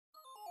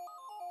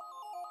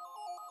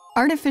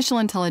Artificial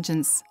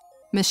intelligence,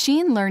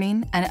 machine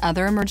learning, and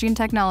other emerging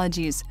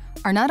technologies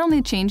are not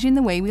only changing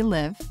the way we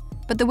live,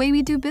 but the way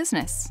we do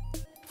business.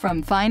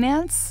 From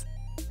finance,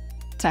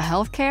 to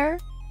healthcare,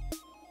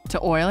 to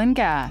oil and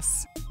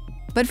gas.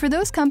 But for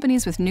those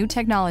companies with new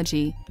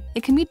technology,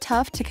 it can be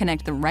tough to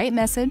connect the right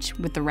message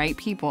with the right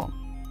people.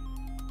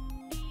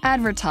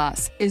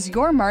 Advertas is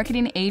your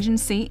marketing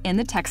agency in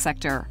the tech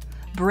sector,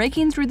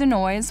 breaking through the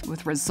noise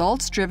with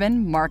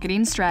results-driven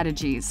marketing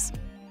strategies.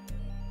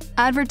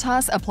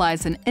 Advertas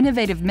applies an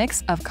innovative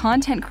mix of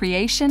content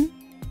creation,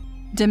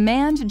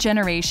 demand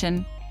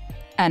generation,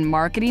 and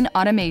marketing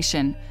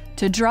automation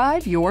to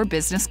drive your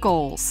business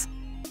goals.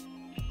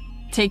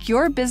 Take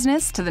your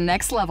business to the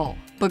next level.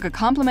 Book a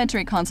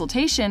complimentary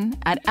consultation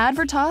at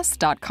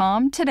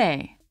advertas.com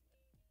today.